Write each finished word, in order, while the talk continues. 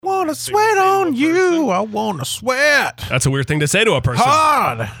wanna sweat on you. I wanna sweat. That's a weird thing to say to a person.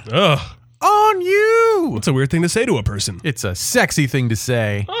 Hard Ugh. on you. What's a weird thing to say to a person? It's a sexy thing to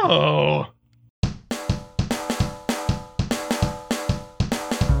say. Oh.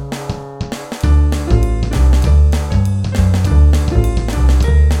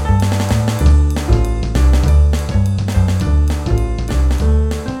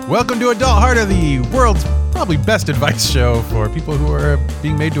 Welcome to Adult Harder, the world's probably best advice show for people who are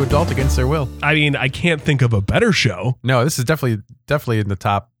being made to adult against their will. I mean, I can't think of a better show. No, this is definitely in the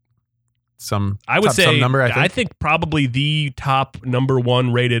top. I would say some number. I think probably the top number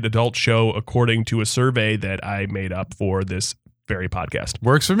one rated adult show according to a survey that I made up for this very podcast.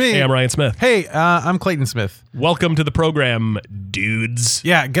 Works for me. Hey, I'm Ryan Smith. Hey, I'm Clayton Smith. Welcome to the program, dudes.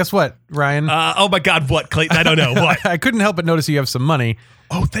 Yeah, guess what, Ryan? Oh my God, what, Clayton? I don't know. What? I couldn't help but notice you have some money.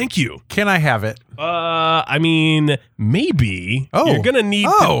 Oh, thank you. Can I have it? I mean, maybe. Oh. You're going to need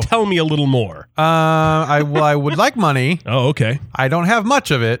to tell me a little more. I would like money. Oh, okay. I don't have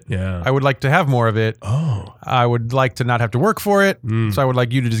much of it. Yeah. I would like to have more of it. Oh. I would like to not have to work for it. So I would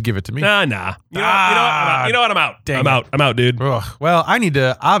like you to just give it to me. Nah. You know what? I'm out. Dang I'm out, dude. Ugh. Well, I need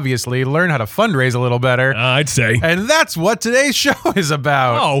to obviously learn how to fundraise a little better. I'd say. And that's what today's show is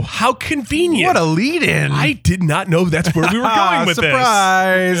about. Oh, how convenient. What a lead-in. I did not know that's where we were going with Surprise.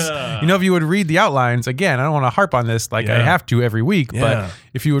 Yeah. You know, if you would read the outlines, again, I don't want to harp on this like I have to every week, but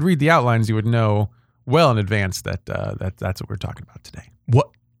if you would read the outlines, you would know well in advance that that's what we're talking about today.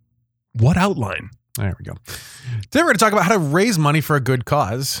 What outline? There we go. Today we're going to talk about how to raise money for a good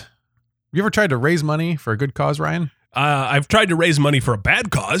cause. You ever tried to raise money for a good cause, Ryan? I've tried to raise money for a bad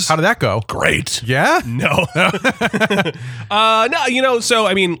cause. How did that go? Great. Yeah? No. No, so,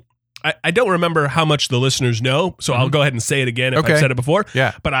 I mean, I don't remember how much the listeners know, so I'll go ahead and say it again if I've said it before.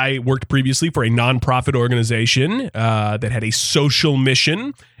 Yeah. But I worked previously for a nonprofit organization that had a social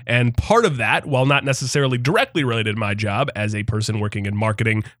mission. And part of that, while not necessarily directly related to my job as a person working in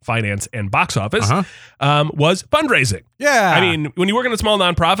marketing, finance, and box office, was fundraising. Yeah. I mean, when you work in a small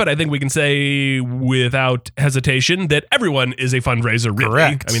nonprofit, I think we can say without hesitation that everyone is a fundraiser, really.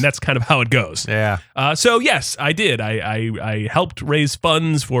 Correct. I mean, that's kind of how it goes. Yeah. So, yes, I did. I helped raise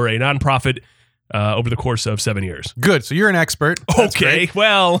funds for a nonprofit over the course of 7 years. Good. So you're an expert. That's Okay. great.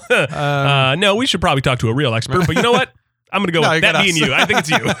 Well, no, we should probably talk to a real expert, but you know what? I'm going to go with that being you. I think it's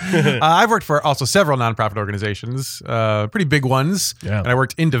you. I've worked for also several nonprofit organizations, pretty big ones. Yeah. And I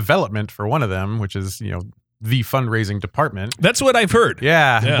worked in development for one of them, which is, the fundraising department. That's what I've heard.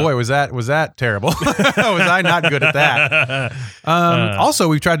 Yeah. Boy, was that terrible. Was I not good at that? Also,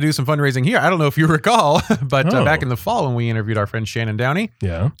 we've tried to do some fundraising here. I don't know if you recall, but back in the fall when we interviewed our friend Shannon Downey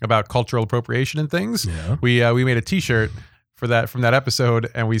about cultural appropriation and things, we made a t-shirt from that episode,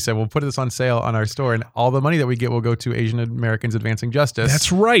 and we said we'll put this on sale on our store, and all the money that we get will go to Asian Americans Advancing Justice.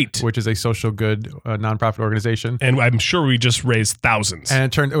 That's right, which is a social good nonprofit organization. And I'm sure we just raised thousands.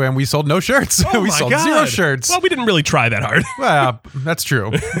 And we sold no shirts. Oh we sold 0 shirts. Well, we didn't really try that hard. Well, that's true.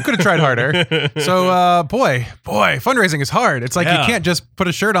 We could have tried harder. So, boy, fundraising is hard. It's like you can't just put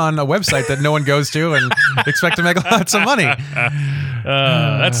a shirt on a website that no one goes to and expect to make lots of money.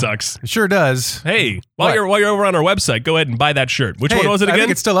 That sucks. It sure does. Hey, while you're over on our website, go ahead and buy that shirt. Which one was it again? I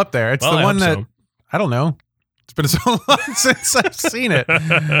think it's still up there. It's the one that I don't know. It's been so long since I've seen it. You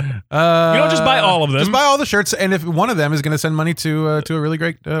don't just buy all of them. Just buy all the shirts, and if one of them is going to send money to a really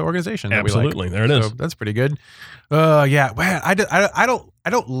great organization, absolutely, that we like. There it is. So that's pretty good. Yeah, man, I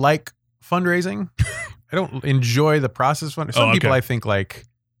don't like fundraising. I don't enjoy the process. Some people I think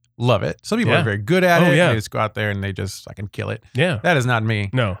love it. Some people are very good at it. They just go out there and they just fucking kill it. Yeah. That is not me.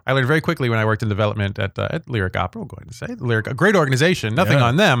 No. I learned very quickly when I worked in development at Lyric Opera. We'll go ahead and say Lyric, a great organization. Nothing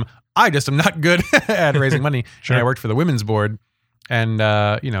on them. I just am not good at raising money. Sure. And I worked for the women's board, and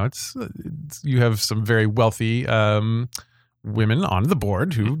it's you have some very wealthy women on the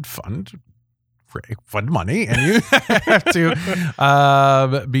board who fund money, and you have to you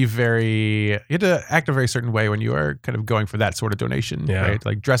have to act a very certain way when you are kind of going for that sort of donation, right?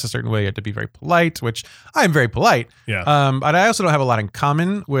 Like dress a certain way, you have to be very polite, which I'm very polite. Yeah. But I also don't have a lot in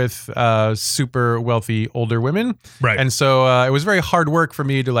common with super wealthy older women. Right. And so it was very hard work for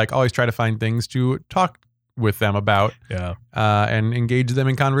me to always try to find things to talk with them about and engage them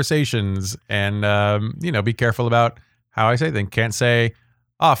in conversations and be careful about how I say things. Can't say,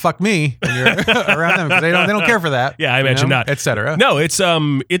 "Oh, fuck me," when you're around them, because they don't care for that. Yeah, I imagine not, etc. No, it's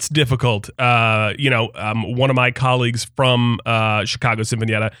difficult. One of my colleagues from Chicago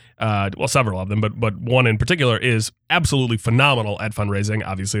Sinfonietta, well, several of them, but one in particular is absolutely phenomenal at fundraising.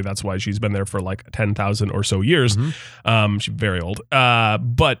 Obviously, that's why she's been there for 10,000 or so years. She's very old.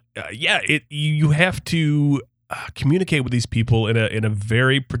 You have to communicate with these people in a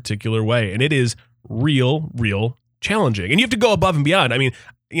very particular way, and it is real challenging. And you have to go above and beyond. I mean,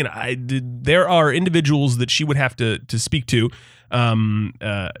 there are individuals that she would have to speak to,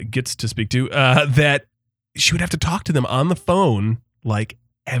 gets to speak to, that she would have to talk to them on the phone like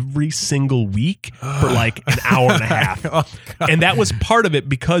every single week for like an hour and a half. Oh, and that was part of it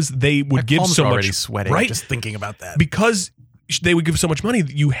because they would give so much. Already sweating, right? Just thinking about that. Because they would give so much money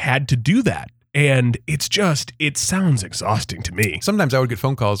that you had to do that. And it sounds exhausting to me. Sometimes I would get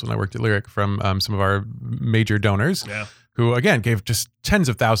phone calls when I worked at Lyric from some of our major donors. Yeah. Who, again, gave just tens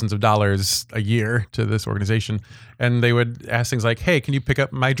of thousands of dollars a year to this organization. And they would ask things like, hey, can you pick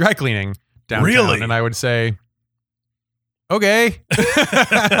up my dry cleaning downtown? Really? And I would say, okay,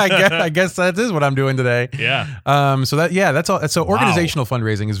 I guess that is what I'm doing today. Yeah. That's all. So organizational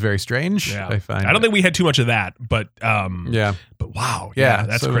fundraising is very strange. Yeah. I find. I don't think we had too much of that, but yeah. But wow, yeah,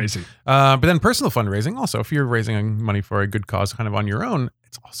 that's crazy. But then personal fundraising also, if you're raising money for a good cause, kind of on your own,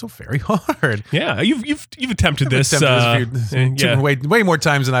 it's also very hard. Yeah, you've attempted this. Way more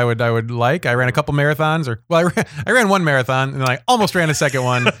times than I would like. I ran a couple marathons, I ran one marathon and then I almost ran a second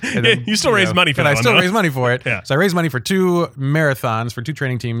one. And then, you still raised money for that. I still raised money for it. Yeah. So I raised money for 2 marathons for 2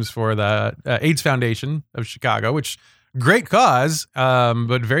 training teams for the AIDS Foundation of Chicago, which great cause,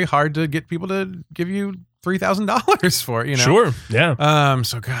 but very hard to get people to give you $3,000 for, Sure. Yeah.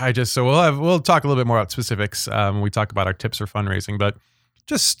 So we'll talk a little bit more about specifics when we talk about our tips for fundraising, but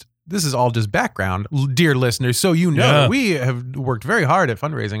this is all just background, dear listeners. So we have worked very hard at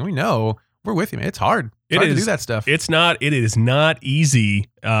fundraising. We know we're with you, man. It's hard. It's hard to do that stuff. It is not easy.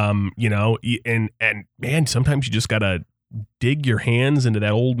 And man, sometimes you just gotta dig your hands into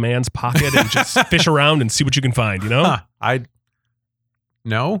that old man's pocket and just fish around and see what you can find.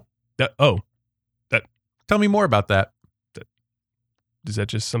 No. Tell me more about that. Is that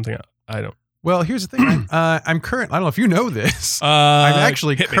just something I don't? Well, here's the thing. I don't know if you know this. I'm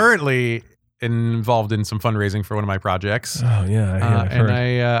actually currently involved in some fundraising for one of my projects. Oh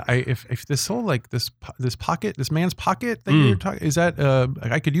yeah, if this whole this man's pocket that you're talking, is that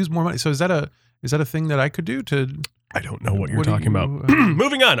I could use more money. So is that a thing that I could do to? I don't know what you're talking about.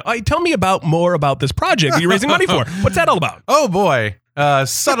 Moving on. Tell me more about this project that you're raising money for. What's that all about? Oh boy.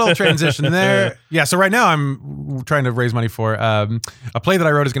 Subtle transition there. Yeah, so right now I'm trying to raise money for a play that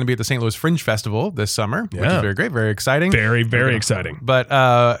I wrote is going to be at the St. Louis Fringe Festival this summer, which is very great, very exciting. Very, very exciting. But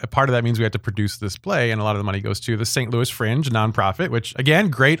part of that means we have to produce this play, and a lot of the money goes to the St. Louis Fringe, a nonprofit, which, again,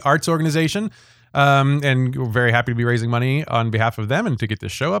 great arts organization. And we're very happy to be raising money on behalf of them and to get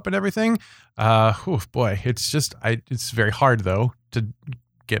this show up and everything. It's very hard, though, to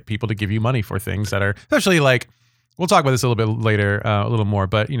get people to give you money for things that are, especially like, we'll talk about this a little bit later, a little more,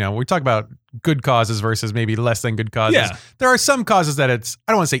 but we talk about good causes versus maybe less than good causes. Yeah. There are some causes that I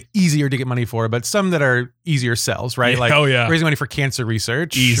don't want to say easier to get money for, but some that are easier sells, right? Raising money for cancer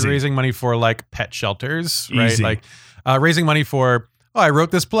research, raising money for like pet shelters, right? Like raising money for, I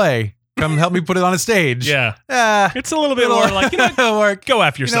wrote this play. Come help me put it on a stage. Yeah. It's a little bit more like, go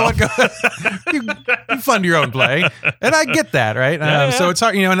after yourself. You fund your own play. And I get that, right? So it's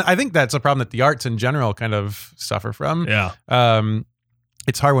hard, and I think that's a problem that the arts in general kind of suffer from. Yeah.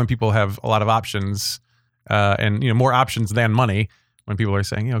 It's hard when people have a lot of options and, more options than money when people are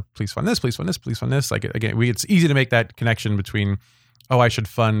saying, please fund this, please fund this, please fund this. Like, again, it's easy to make that connection between, I should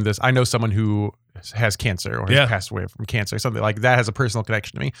fund this. I know someone who has cancer or has passed away from cancer. Something like that has a personal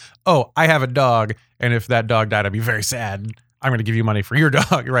connection to me. I have a dog, and if that dog died, I'd be very sad. I'm going to give you money for your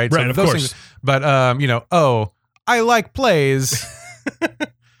dog, right? Right, of course. Things, but, I like plays.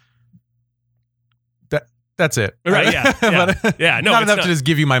 That's it. Right. Yeah. But No, not enough to just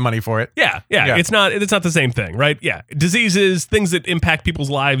give you my money for it. Yeah. It's not the same thing, right? Yeah. Diseases, things that impact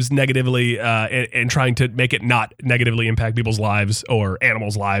people's lives negatively, and trying to make it not negatively impact people's lives or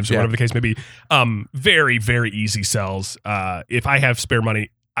animals' lives or whatever the case may be. Very, very easy sells. If I have spare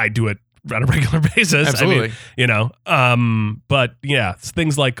money, I do it on a regular basis. Absolutely. But yeah,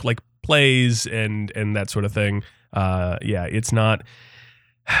 things like plays and that sort of thing. It's not.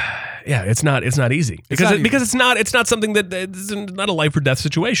 Yeah, it's not easy because it's not something it's not a life or death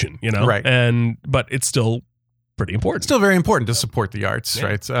situation, right? But it's still pretty important. Still very important to support the arts,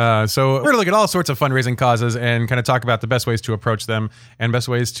 right? So we're gonna look at all sorts of fundraising causes and kind of talk about the best ways to approach them and best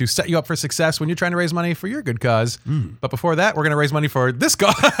ways to set you up for success when you're trying to raise money for your good cause. But before that, we're gonna raise money for this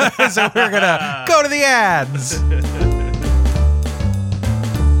cause, so we're gonna go to the ads.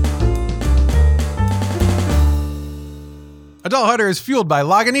 Adult Hunter is fueled by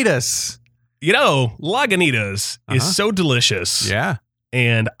Lagunitas. Lagunitas is so delicious. Yeah.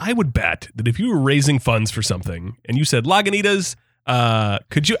 And I would bet that if you were raising funds for something and you said, Lagunitas,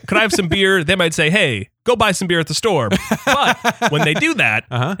 could I have some beer? They might say, hey, go buy some beer at the store. But when they do that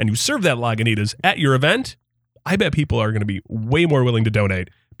and you serve that Lagunitas at your event, I bet people are going to be way more willing to donate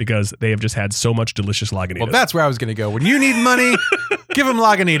because they have just had so much delicious Lagunitas. Well, that's where I was going to go. When you need money, give them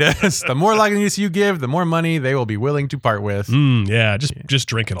Lagunitas. The more Lagunitas you give, the more money they will be willing to part with. Just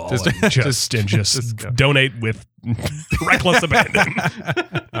drink it all. Just donate with reckless abandon.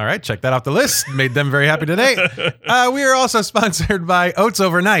 All right, check that off the list. Made them very happy today. We are also sponsored by Oats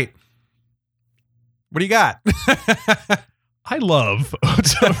Overnight. What do you got? I love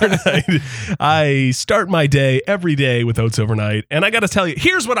Oats Overnight. I start my day every day with Oats Overnight. And I got to tell you,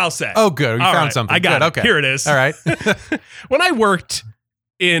 here's what I'll say. Oh, good. You found something. I got it. Okay. Here it is. All right. When I worked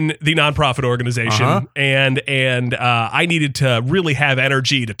in the nonprofit organization and I needed to really have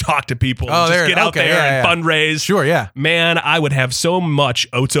energy to talk to people and just get out there and fundraise. Sure, yeah. Man, I would have so much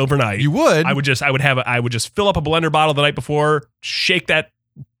Oats Overnight. You would? I would just fill up a blender bottle the night before, shake that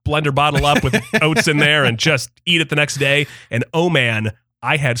blender bottle up with oats in there and just eat it the next day. And oh man,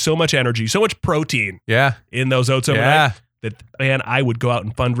 I had so much energy, so much protein in those Oats Overnight that, man, I would go out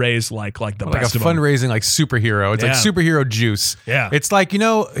and fundraise like the best of them. Fundraising like superhero. It's like superhero juice. Yeah. It's like,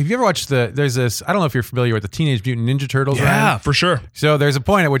 have you ever watched there's this, I don't know if you're familiar with the Teenage Mutant Ninja Turtles. Yeah, for sure. So there's a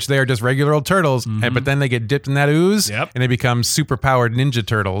point at which they are just regular old turtles, but then they get dipped in that ooze and they become super powered ninja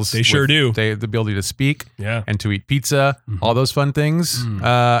turtles. They sure do. They have the ability to speak and to eat pizza, all those fun things.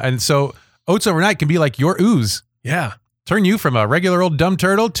 And so Oats Overnight can be like your ooze. Yeah. Turn you from a regular old dumb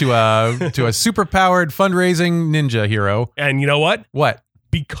turtle to a super powered fundraising ninja hero. And you know what? What?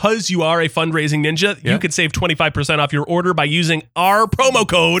 Because you are a fundraising ninja, you could save 25% off your order by using our promo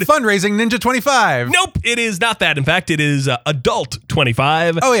code Fundraising Ninja 25. Nope, it is not that. In fact, it is Adult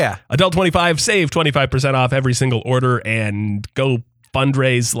 25. Oh yeah, Adult 25. Save 25% off every single order and go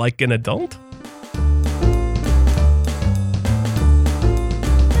fundraise like an adult.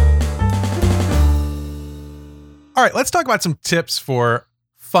 All right, let's talk about some tips for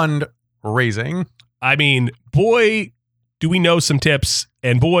fundraising. I mean, boy, do we know some tips,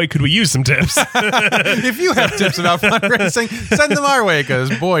 and boy, could we use some tips. If you have tips about fundraising, send them our way,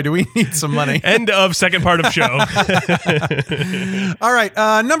 because boy, do we need some money. End of second part of show. All right,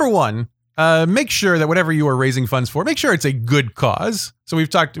 number one, make sure that whatever you are raising funds for, make sure it's a good cause. So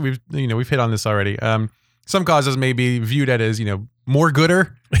we've hit on this already. Some causes may be viewed as, more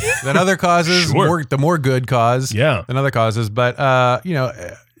gooder than other causes, the more good cause than other causes. But,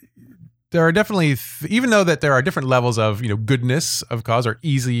 there are definitely, even though that there are different levels of, goodness of cause or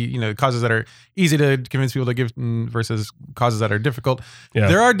easy, causes that are easy to convince people to give versus causes that are difficult. Yeah.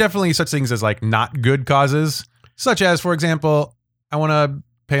 There are definitely such things as like not good causes, such as, for example, I want to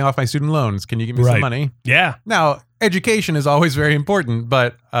pay off my student loans. Can you give me some money? Yeah. Now, education is always very important,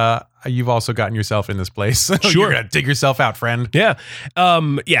 but you've also gotten yourself in this place. So you're going to dig yourself out, friend. Yeah.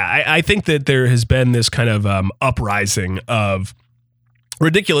 I think that there has been this kind of uprising of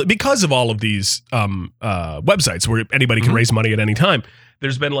ridiculous, because of all of these websites where anybody can raise money at any time.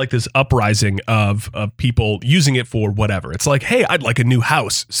 There's been like this uprising of people using it for whatever. It's like, hey, I'd like a new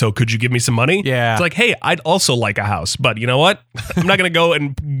house, so could you give me some money? Yeah. It's like, hey, I'd also like a house, but you know what? I'm not going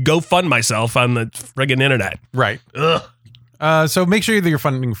to go fund myself on the friggin' internet. Right. Ugh. So make sure that you're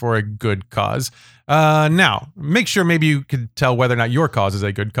funding for a good cause. Now, make sure maybe you could tell whether or not your cause is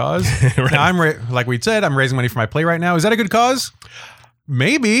a good cause. Right. Now, like we said, I'm raising money for my play right now. Is that a good cause?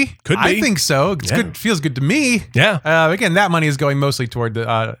 Maybe. Could be. I think so. It's good. Feels good to me. Yeah. Again, that money is going mostly toward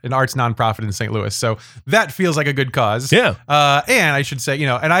an arts nonprofit in St. Louis. So that feels like a good cause. Yeah. And I should say,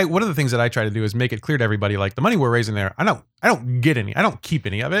 one of the things that I try to do is make it clear to everybody, like the money we're raising there, I don't get any. I don't keep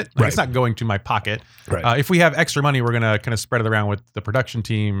any of it. Like, it's not going to my pocket. Right. If we have extra money, we're going to kind of spread it around with the production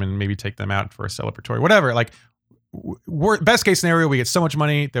team and maybe take them out for a celebratory, whatever. Like, best case scenario, we get so much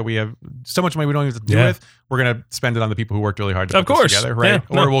money that we have so much money we don't even have to do with. We're gonna spend it on the people who worked really hard to put this together, right?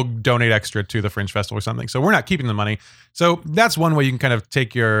 Yeah, or we'll donate extra to the Fringe Festival or something. So we're not keeping the money. So that's one way you can kind of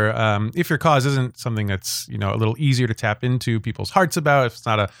take your if your cause isn't something that's a little easier to tap into people's hearts about. If it's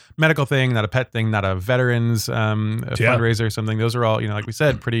not a medical thing, not a pet thing, not a veterans fundraiser or something. Those are all like we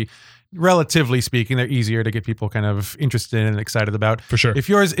said, pretty. Relatively speaking, they're easier to get people kind of interested and excited about. For sure. If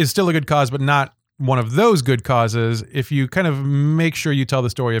yours is still a good cause, but not one of those good causes, if you kind of make sure you tell the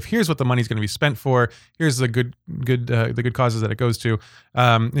story of here's what the money's going to be spent for, here's the good causes that it goes to,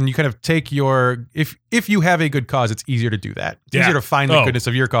 and you kind of take your if you have a good cause, it's easier to do that. It's easier to find the goodness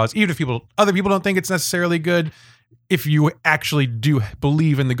of your cause, even if other people don't think it's necessarily good. If you actually do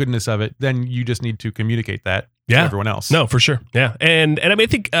believe in the goodness of it, then you just need to communicate that to everyone else. No, for sure. Yeah, and I mean,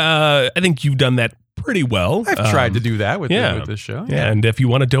 I think you've done that pretty well. I've tried to do that with this show. Yeah, and if you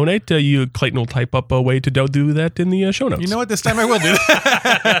want to donate, Clayton will type up a way to do that in the show notes. You know what? This time I will do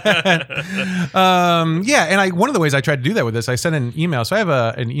that. And one of the ways I tried to do that with this, I sent an email. So I have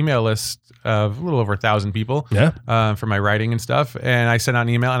an email list of a little over 1,000 people for my writing and stuff. And I sent out an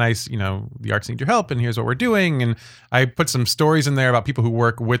email and the arts need your help and here's what we're doing. And I put some stories in there about people who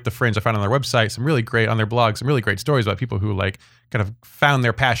work with the Fringe. I found on their website on their blog, some really great stories about people who kind of found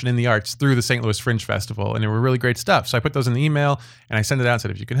their passion in the arts through the St. Louis Fringe Festival. And they were really great stuff. So I put those in the email and I sent it out and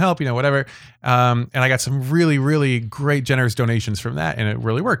said, if you can help, whatever. And I got some really, really great, generous donations from that. And it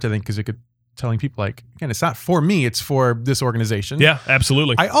really worked, I think, because it could telling people again, it's not for me, it's for this organization. Yeah,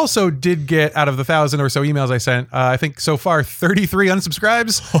 absolutely. I also did get out of the 1,000 or so emails I sent, I think so far 33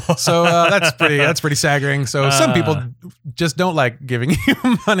 unsubscribes. So that's pretty staggering. So some people just don't like giving you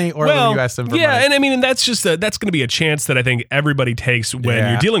money or when you ask them for money. Yeah, and I mean, and that's just that's going to be a chance that I think everybody takes when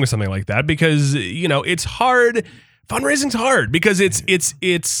you're dealing with something like that, because it's hard. Fundraising's hard because it's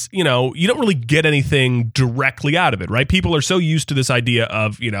you don't really get anything directly out of it, right? People are so used to this idea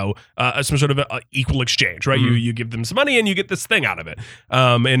of some sort of equal exchange, right? Mm-hmm. You give them some money and you get this thing out of it.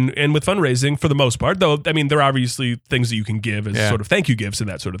 And with fundraising, for the most part, though, I mean, there are obviously things that you can give as sort of thank you gifts and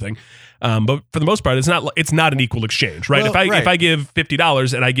that sort of thing. But for the most part, it's not an equal exchange, right? Well, if I give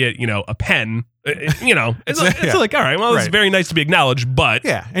 $50 and I get a pen. It's like, all right, well, it's very nice to be acknowledged, but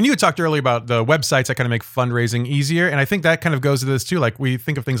and you had talked earlier about the websites that kind of make fundraising easier, and I think that kind of goes to this too. Like, we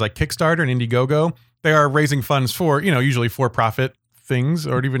think of things like Kickstarter and Indiegogo; they are raising funds for usually for-profit things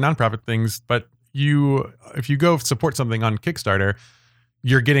or even non-profit things. But if you go support something on Kickstarter,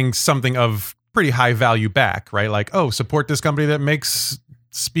 you're getting something of pretty high value back, right? Like, oh, support this company that makes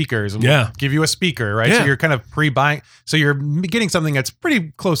speakers and give you a speaker, right? So you're kind of pre-buying, so you're getting something that's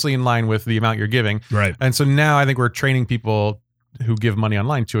pretty closely in line with the amount you're giving, right? And so now I think we're training people who give money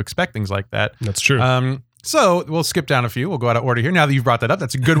online to expect things like that. That's true. So we'll skip down a few. We'll go out of order here. Now that you've brought that up,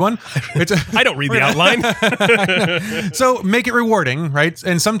 that's a good one. I don't read the outline. So make it rewarding, right?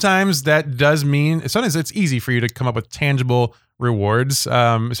 And sometimes that does mean, sometimes it's easy for you to come up with tangible rewards,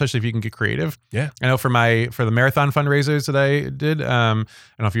 especially if you can get creative. Yeah. I know for the marathon fundraisers that I did, I don't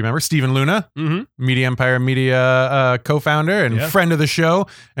know if you remember, Stephen Luna, Media Empire Media co-founder and friend of the show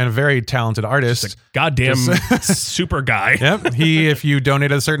and a very talented artist. Just a goddamn super guy. Yep. If you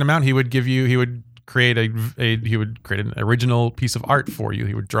donated a certain amount, he would create an original piece of art for you.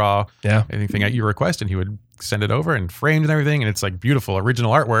 He would draw anything at your request and he would send it over and framed and everything, and it's like beautiful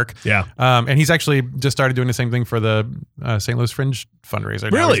original artwork. And he's actually just started doing the same thing for the St. Louis Fringe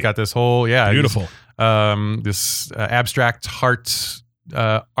fundraiser. Really? Now he's got this whole beautiful this abstract heart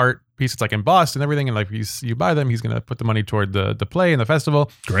art piece. It's like embossed and everything, and like you buy them, he's gonna put the money toward the play and the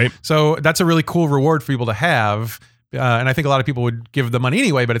festival. Great. So that's a really cool reward for people to have. And I think a lot of people would give the money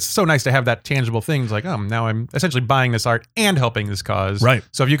anyway, but it's so nice to have that tangible thing. It's like, oh, now I'm essentially buying this art and helping this cause. Right.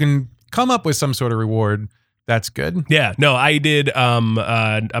 So if you can come up with some sort of reward, that's good. Yeah. No, I did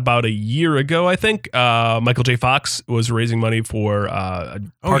about a year ago, I think. Michael J. Fox was raising money for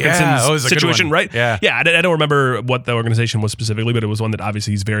Parkinson's situation, right? Yeah. Yeah. I don't remember what the organization was specifically, but it was one that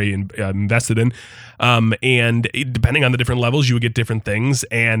obviously he's very invested in. And depending on the different levels, you would get different things.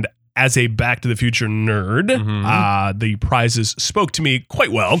 And as a Back to the Future nerd, the prizes spoke to me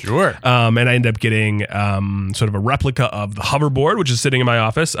quite well. Sure. And I ended up getting sort of a replica of the hoverboard, which is sitting in my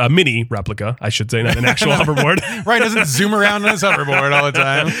office. A mini replica, I should say, not an actual hoverboard. Right, doesn't zoom around on his hoverboard all the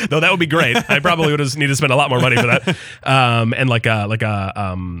time. Though that would be great. I probably would need to spend a lot more money for that. And like a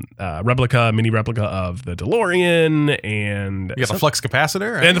mini replica of the DeLorean, and you got the flux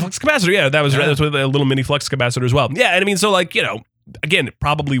capacitor, right? And the flux capacitor. Yeah, that was with a little mini flux capacitor as well. Yeah, and I mean, so like again, it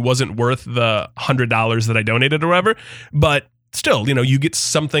probably wasn't worth the $100 that I donated or whatever, but still, you get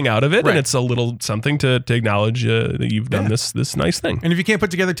something out of it, and it's a little something to acknowledge that you've done this nice thing. And if you can't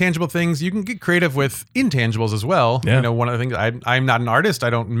put together tangible things, you can get creative with intangibles as well. Yeah. One of the things, I'm not an artist. I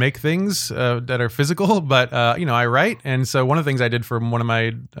don't make things that are physical, but I write. And so one of the things I did for one of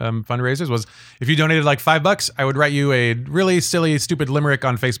my fundraisers was, if you donated like $5, I would write you a really silly, stupid limerick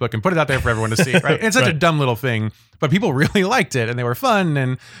on Facebook and put it out there for everyone to see. Right? And it's such a dumb little thing, but people really liked it and they were fun,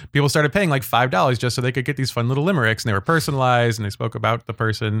 and people started paying like $5 just so they could get these fun little limericks, and they were personalized and they spoke about the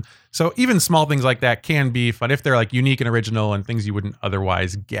person. So even small things like that can be fun if they're like unique and original and things you wouldn't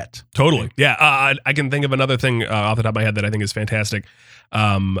otherwise get. Totally. Yeah. I can think of another thing off the top of my head that I think is fantastic.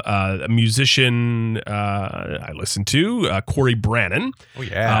 A musician I listened to, Corey Brannon,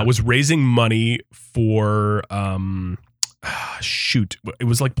 was raising money for it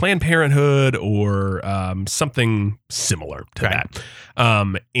was like Planned Parenthood or something similar to that.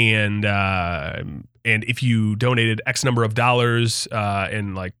 And and if you donated X number of dollars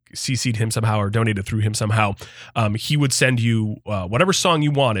and like CC'd him somehow or donated through him somehow, he would send you whatever song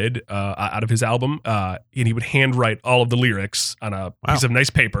you wanted out of his album, and he would handwrite all of the lyrics on a piece of nice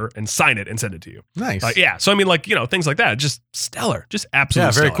paper and sign it and send it to you. Nice. Yeah. So I mean, like, things like that, just stellar, just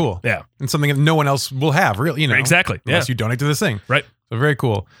absolutely very stellar. cool. Yeah. And something that no one else will have, really, Exactly. Unless you donate to this thing. Right. So very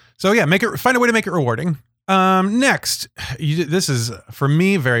cool. So yeah, find a way to make it rewarding. Next, this is for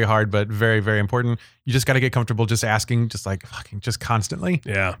me very hard, but very, very important. You just got to get comfortable just asking, just constantly.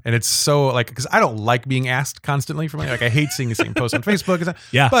 Yeah. And it's so like, because I don't like being asked constantly for money. Like I hate seeing the same post on Facebook.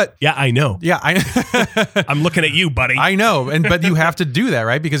 Yeah. But yeah, I know. Yeah. I'm looking at you, buddy. I know. But you have to do that,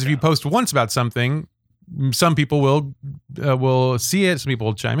 right? Because if you post once about something, some people will see it. Some people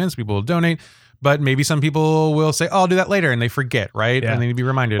will chime in. Some people will donate. But maybe some people will say, "Oh, I'll do that later," and they forget, right? Yeah. And they need to be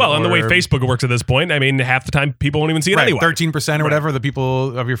reminded. Well, and the way Facebook works at this point, I mean, half the time people won't even see it anyway. 13% or whatever, the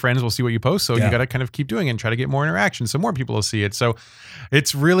people of your friends will see what you post. So you got to kind of keep doing it and try to get more interaction so more people will see it. So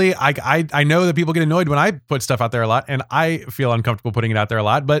it's really, I know that people get annoyed when I put stuff out there a lot, and I feel uncomfortable putting it out there a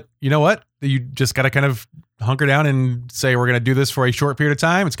lot. But you know what? You just got to kind of hunker down and say, we're going to do this for a short period of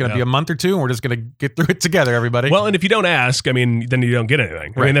time. It's going to be a month or two, and we're just going to get through it together, everybody. Well, and if you don't ask, I mean, then you don't get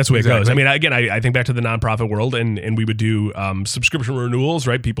anything. I mean, that's the way it goes. I mean, again, I think back to the nonprofit world, and we would do subscription renewals,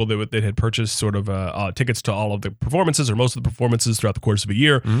 right? People that had purchased sort of tickets to all of the performances or most of the performances throughout the course of a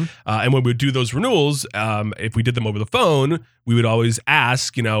year. Mm-hmm. And when we would do those renewals, if we did them over the phone, we would always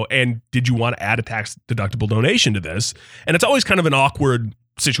ask, and did you want to add a tax deductible donation to this? And it's always kind of an awkward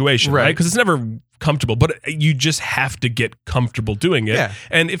situation, right? Because it's never comfortable, but you just have to get comfortable doing it. Yeah.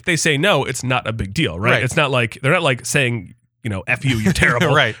 And if they say no, it's not a big deal, right? It's not like, they're not like saying, F you, you're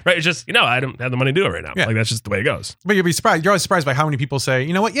terrible. Right. It's just, I don't have the money to do it right now. Yeah. Like, that's just the way it goes. But you'll be surprised. You're always surprised by how many people say,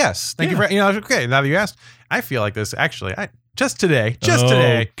 you know what? Yes. Thank you for, okay. Now that you asked, I feel like this actually, just today,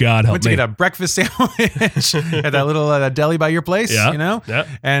 God help went to me. get a breakfast sandwich at that little deli by your place, and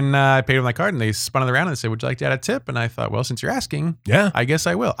I paid with my card, and they spun it around and said, would you like to add a tip? And I thought, well, since you're asking, I guess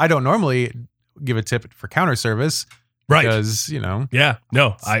I will. I don't normally give a tip for counter service, because,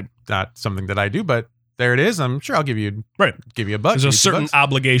 not something that I do, but there it is. I'm sure I'll give you a buck. There's a certain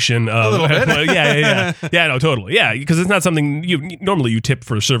obligation of a little bit. Yeah, no, totally. Yeah, because it's not something you tip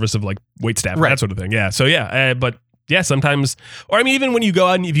for service of like wait staff, that sort of thing. Yeah. So but yeah, sometimes, or I mean, even when you go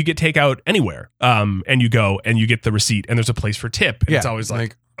out and if you get takeout anywhere, and you go and you get the receipt and there's a place for tip, and it's always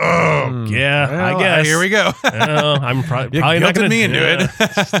like I guess here we go. I'm probably not going to me into it.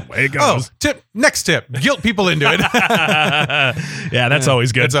 The way it goes. Next tip, guilt people into it. Yeah, that's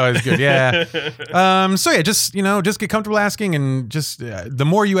always good. That's always good. Yeah. So yeah, just get comfortable asking, and just the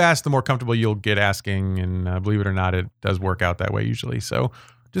more you ask, the more comfortable you'll get asking, and believe it or not, it does work out that way usually. So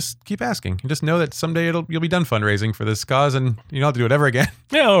just keep asking. Just know that someday you'll be done fundraising for this cause, and you don't have to do it ever again.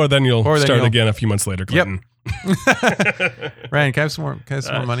 Yeah, or then you'll start again a few months later, Clinton. Yep. Ryan, can I have some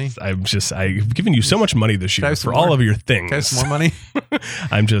more money? I've given you so much money this year for all of your things. Can I have some more money?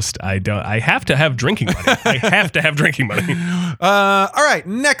 I have to have drinking money. I have to have drinking money. All right,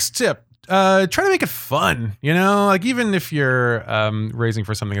 next tip. Try to make it fun. Like even if you're raising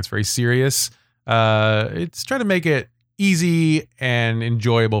for something that's very serious, it's try to make it easy and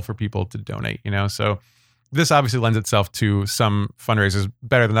enjoyable for people to donate, so this obviously lends itself to some fundraisers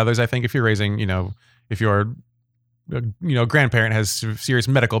better than others. I think if you're raising, if your grandparent has serious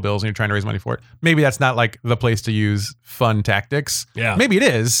medical bills and you're trying to raise money for it, maybe that's not like the place to use fun tactics. Yeah, maybe it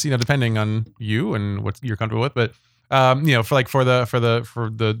is, depending on you and what you're comfortable with. But for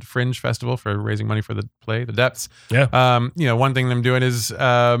the Fringe Festival, for raising money for the play, The Depths. Yeah. One thing I'm doing is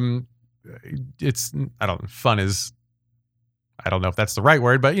fun is, I don't know if that's the right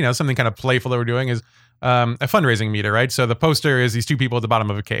word, but something kind of playful that we're doing is a fundraising meter, right? So the poster is these two people at the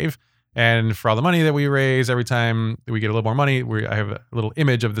bottom of a cave, and for all the money that we raise, every time we get a little more money, I have a little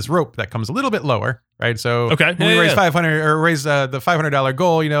image of this rope that comes a little bit lower, right? So when we raise $500 or raise the $500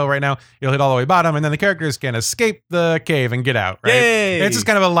 goal, right now it'll hit all the way bottom, and then the characters can escape the cave and get out, right? It's just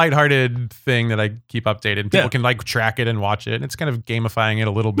kind of a lighthearted thing that I keep updated. People can like track it and watch it, and it's kind of gamifying it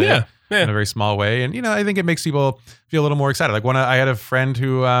a little bit. Yeah. In a very small way. And, I think it makes people feel a little more excited. Like I had a friend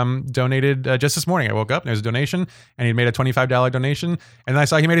who donated just this morning. I woke up and there was a donation, and he made a $25 donation. And then I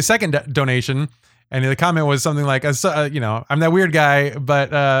saw he made a second donation. And the comment was something like, I'm that weird guy,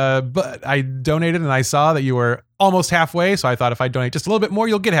 but I donated and I saw that you were almost halfway. So I thought if I donate just a little bit more,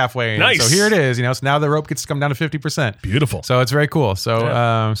 you'll get halfway. Nice. And so here it is, so now the rope gets to come down to 50%. Beautiful. So it's very cool.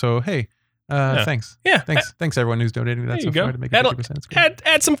 So, hey. Thanks. Yeah. Thanks everyone who's donating that so far to make it 50%.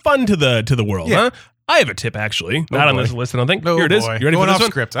 Add some fun to the world, huh? I have a tip actually. Not on this list, I don't think. Here it is. You ready for this off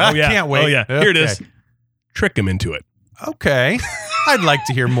one? script. I can't wait. Oh yeah. Here it is. Trick them into it. Okay. I'd like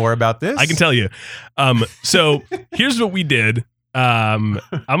to hear more about this. I can tell you. So here's what we did. I'm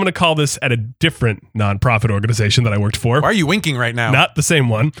going to call this at a different nonprofit organization that I worked for. Why are you winking right now? Not the same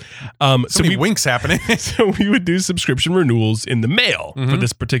one. So many winks happening. So we would do subscription renewals in the mail for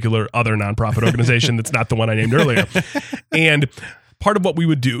this particular other nonprofit organization that's not the one I named earlier. And part of what we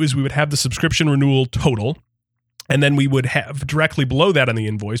would do is we would have the subscription renewal total. And then we would have directly below that on the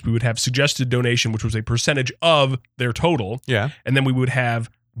invoice, we would have suggested donation, which was a percentage of their total. Yeah. And then we would have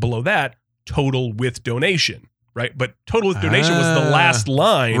below that total with donation, right? But total with donation was the last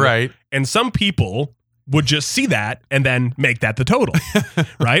line. Right. And some people would just see that and then make that the total,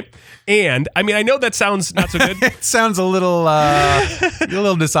 right? And I mean, I know that sounds not so good. It sounds a little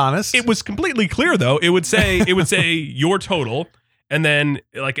dishonest. It was completely clear though. It would say your total. And then,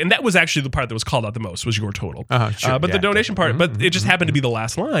 and that was actually the part that was called out the most was your total. Sure, but the donation part, but it just happened to be the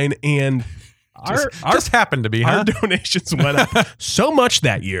last line. And our happened to be, our donations went up so much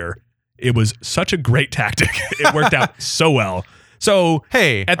that year. It was such a great tactic. It worked out so well. So,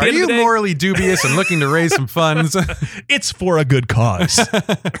 hey, at the are end you of the day, morally dubious and looking to raise some funds? It's for a good cause.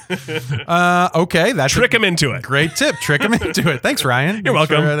 Okay, that's trick him into it. Great tip. Trick him into it. Thanks, Ryan. You're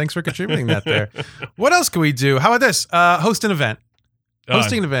welcome. Thanks for contributing that there. What else can we do? How about this? Host an event.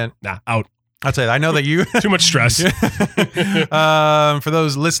 Hosting an event. Nah, out. I'll tell you, I know that you... Too much stress. For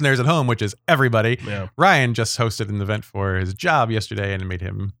those listeners at home, which is everybody, yeah. Ryan just hosted an event for his job yesterday and it made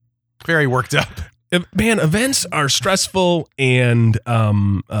him very worked up. Man, events are stressful and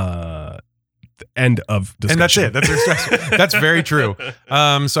end of discussion. And that's it. That's stressful. That's very true.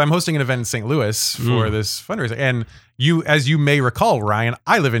 So I'm hosting an event in St. Louis for this fundraiser. And as you may recall, Ryan,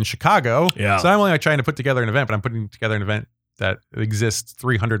 I live in Chicago. Yeah. So I'm only trying to put together an event, but I'm putting together an event that exists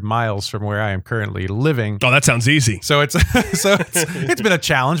 300 miles from where I am currently living. Oh, that sounds easy. So it's been a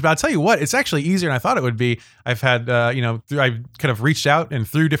challenge, but I'll tell you what, it's actually easier than I thought it would be. I've had I've kind of reached out and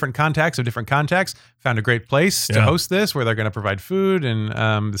through different contacts found a great place to host this where they're going to provide food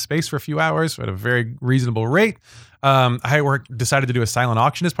and the space for a few hours at a very reasonable rate. I decided to do a silent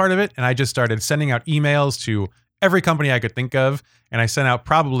auction as part of it, and I just started sending out emails to every company I could think of, and I sent out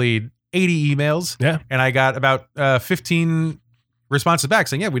probably 80 emails. Yeah. And I got about 15 responses back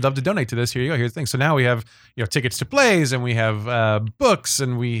saying, yeah, we'd love to donate to this. Here you go. Here's the thing. So now we have, tickets to plays, and we have books,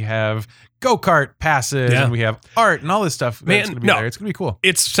 and we have go-kart passes, and we have art and all this stuff. Man, that's gonna be there. It's going to be cool.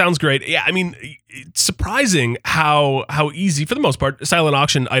 It sounds great. Yeah. I mean, it's surprising how easy, for the most part, silent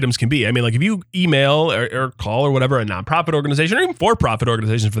auction items can be. I mean, like if you email or call or whatever, a nonprofit organization or even for-profit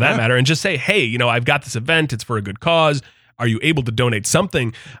organization for that matter, and just say, hey, I've got this event. It's for a good cause. Are you able to donate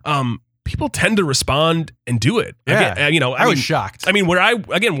something? People tend to respond and do it. Yeah. Again, I was shocked. I mean, where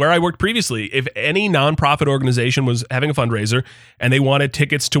I worked previously, if any nonprofit organization was having a fundraiser and they wanted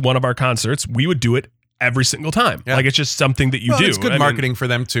tickets to one of our concerts, we would do it every single time. Yeah. Like it's just something that you do. It's good marketing for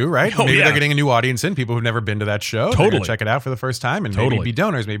them too, right? Maybe they're getting a new audience in, people who've never been to that show. Totally. They're gonna check it out for the first time and maybe be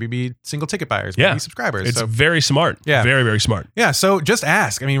donors, maybe be single ticket buyers, maybe be subscribers. It's very smart. Yeah. Very, very smart. Yeah. So just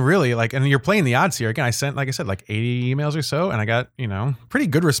ask. I mean, really, and you're playing the odds here. Again, I sent, like I said, 80 emails or so, and I got, pretty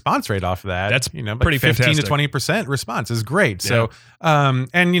good response rate off of that. That's pretty 15 to 20% response is great. So,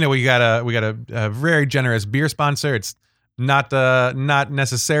 and we got a very generous beer sponsor. It's not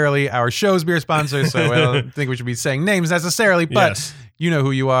necessarily our show's beer sponsor, so I don't think we should be saying names necessarily, but you know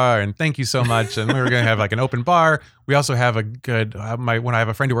who you are, and thank you so much. And we're going to have an open bar. We also have a good, when I have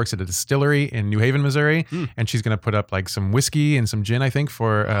a friend who works at a distillery in New Haven, Missouri, and she's going to put up some whiskey and some gin, I think,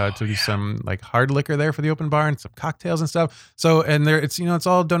 for to do some hard liquor there for the open bar and some cocktails and stuff. So, and there, it's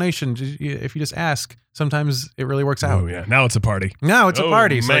all donation. If you just ask, sometimes it really works out. Oh yeah, now it's a party. Now it's a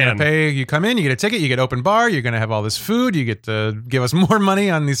party. So you're gonna pay. You come in, you get a ticket, you get open bar. You're gonna have all this food. You get to give us more money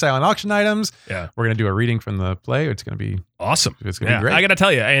on these silent auction items. Yeah, we're gonna do a reading from the play. It's gonna be awesome. It's gonna be great. I gotta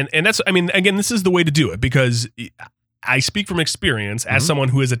tell you, and that's. I mean, again, this is the way to do it because I speak from experience as someone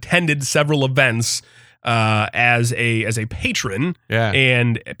who has attended several events as a patron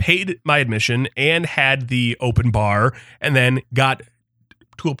and paid my admission and had the open bar and then got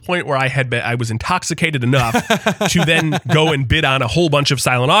to a point where I was intoxicated enough to then go and bid on a whole bunch of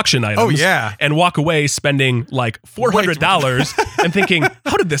silent auction items. Oh yeah, and walk away spending $400 and thinking,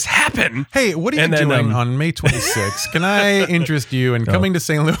 how did this happen? Hey, what are you doing on May 26th? Can I interest you in coming to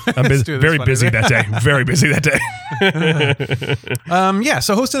St. Louis? I'm very busy that day. Very busy that day.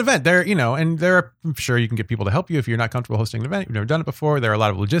 So host an event there, and I'm sure you can get people to help you if you're not comfortable hosting an event. You've never done it before. There are a lot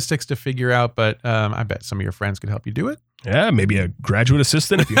of logistics to figure out, but I bet some of your friends could help you do it. Yeah, maybe a graduate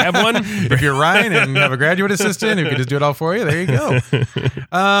assistant if you have one. If you're Ryan and have a graduate assistant who can just do it all for you, there you go.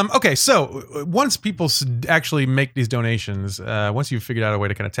 Okay, so once people actually make these donations, once you've figured out a way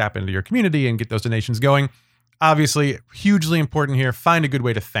to kind of tap into your community and get those donations going, Obviously, hugely important here. Find a good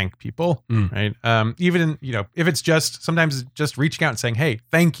way to thank people, right? Even, if it's sometimes just reaching out and saying, hey,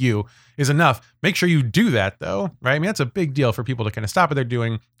 thank you is enough. Make sure you do that, though, right? I mean, that's a big deal for people to kind of stop what they're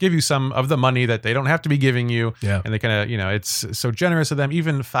doing, give you some of the money that they don't have to be giving you. Yeah. And they kind of, it's so generous of them.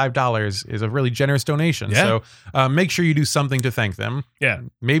 Even $5 is a really generous donation. Yeah. So make sure you do something to thank them. Yeah.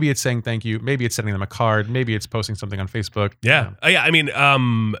 Maybe it's saying thank you. Maybe it's sending them a card. Maybe it's posting something on Facebook. Yeah. Yeah. I mean,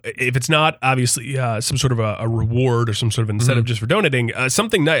 if it's not obviously some sort of a reward or some sort of incentive just for donating,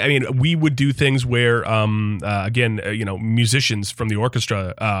 something nice. I mean, we would do things where, musicians from the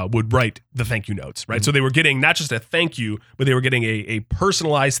orchestra would write the thank you notes, right? So they were getting not just a thank you, but they were getting a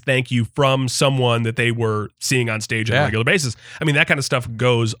personalized thank you from someone that they were seeing on stage on a regular basis. I mean, that kind of stuff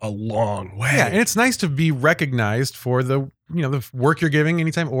goes a long way. Yeah, and it's nice to be recognized for the work you're giving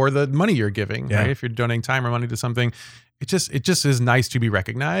anytime or the money you're giving, right? If you're donating time or money to something, it just is nice to be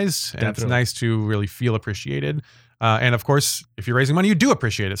recognized, and it's nice to really feel appreciated. And of course, if you're raising money, you do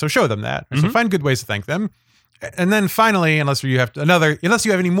appreciate it. So show them that. So find good ways to thank them. And then finally, unless you have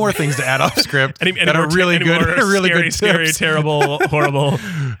any more things to add off script that are really good, scary, terrible, horrible.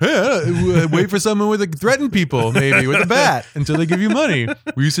 Wait for someone with threaten people, maybe with a bat until they give you money.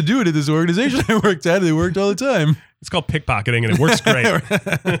 We used to do it at this organization I worked at. It worked all the time. It's called pickpocketing, and it works great.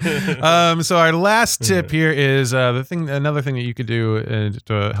 So our last tip here is another thing that you could do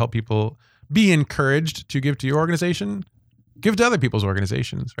to help people be encouraged to give to your organization. Give to other people's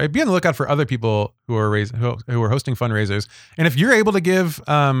organizations, right? Be on the lookout for other people who are hosting fundraisers. And if you're able to give,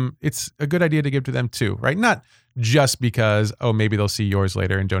 it's a good idea to give to them too, right? Not just because, maybe they'll see yours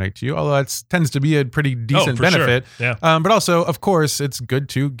later and donate to you, although that tends to be a pretty decent benefit. Sure. Yeah. But also, of course, it's good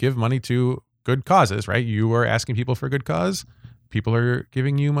to give money to good causes, right? You are asking people for a good cause. People are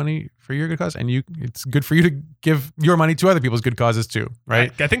giving you money for your good cause, and it's good for you to give your money to other people's good causes too,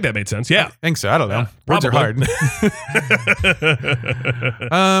 right? I think that made sense. Yeah. I think so. I don't know. Words are hard.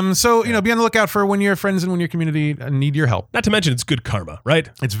 So, be on the lookout for when your friends and when your community need your help. Not to mention it's good karma, right?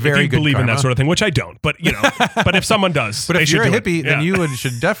 It's very good believe karma. In that sort of thing, which I don't, but but if someone does, but if you're a hippie, then you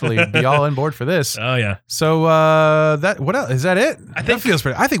should definitely be all on board for this. Oh yeah. So what else? Is that it? I think that feels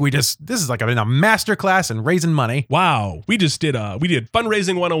pretty. I think this is like a master class in raising money. Wow. We just did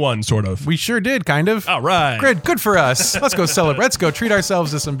fundraising 101 sort of. We sure did, kind of. All right. Good for us. Let's go celebrate. Let's go treat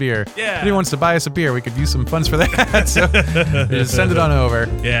ourselves to some beer. Yeah. If anyone wants to buy us a beer, we could use some funds for that. So just send it on over.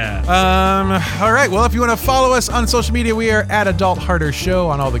 Yeah. All right. Well, if you want to follow us on social media, we are at Adult Harder Show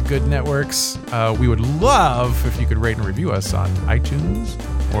on all the good networks. We would love if you could rate and review us on iTunes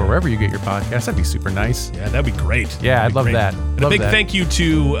or wherever you get your podcasts. That'd be super nice. Yeah, that'd be great. Yeah, I'd love that. And a big thank you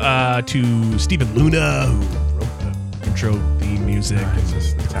to Stephen Luna, who wrote the intro theme music and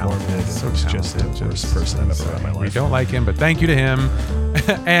just performed it. It's just the worst person I've ever met in my life. We don't like him, but thank you to him.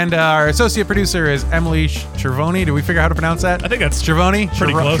 And our associate producer is Emily Chervoni. Did we figure out how to pronounce that? I think that's Chervoni?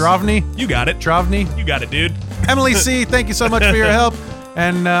 Pretty close. Travni? You got it. Travni? You got it, dude. Emily C., thank you so much for your help.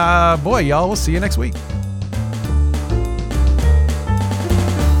 And boy, y'all, we'll see you next week.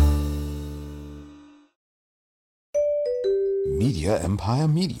 Media Empire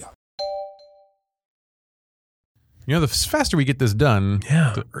Media. The faster we get this done,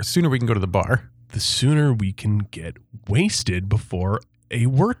 the sooner we can go to the bar. The sooner we can get wasted before a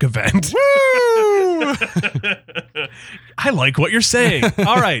work event. Woo! I like what you're saying.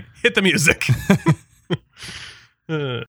 All right, hit the music.